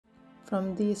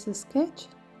from this sketch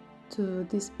to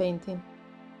this painting.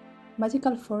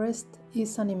 Magical Forest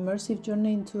is an immersive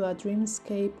journey into a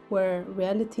dreamscape where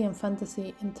reality and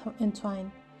fantasy entwine.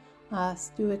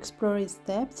 As you explore its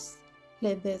depths,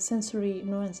 let the sensory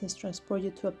nuances transport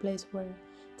you to a place where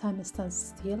time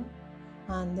stands still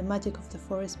and the magic of the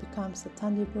forest becomes a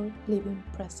tangible, living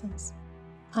presence.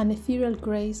 An ethereal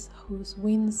grace whose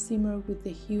winds simmer with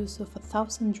the hues of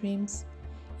 1,000 dreams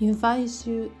invites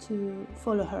you to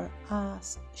follow her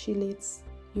as she leads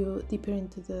you deeper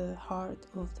into the heart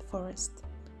of the forest,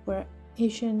 where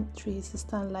ancient trees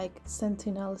stand like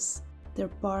sentinels, their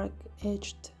bark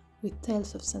edged with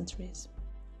tales of centuries.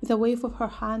 With a wave of her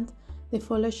hand, the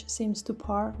foliage seems to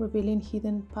part, revealing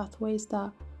hidden pathways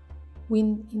that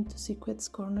wind into secret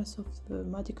corners of the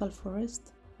magical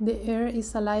forest. The air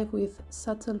is alive with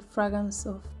subtle fragrance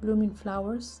of blooming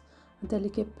flowers, a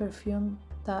delicate perfume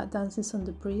that dances on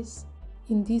the breeze.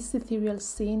 In this ethereal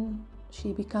scene,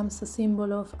 she becomes a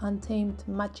symbol of untamed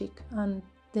magic and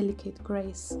delicate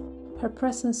grace. Her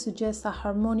presence suggests a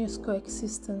harmonious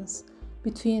coexistence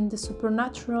between the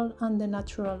supernatural and the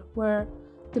natural, where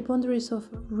the boundaries of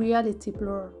reality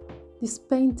blur. This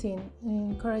painting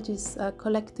encourages a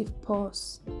collective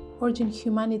pause, urging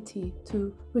humanity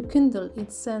to rekindle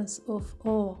its sense of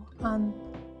awe and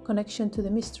connection to the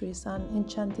mysteries and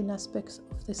enchanting aspects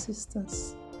of the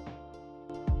existence.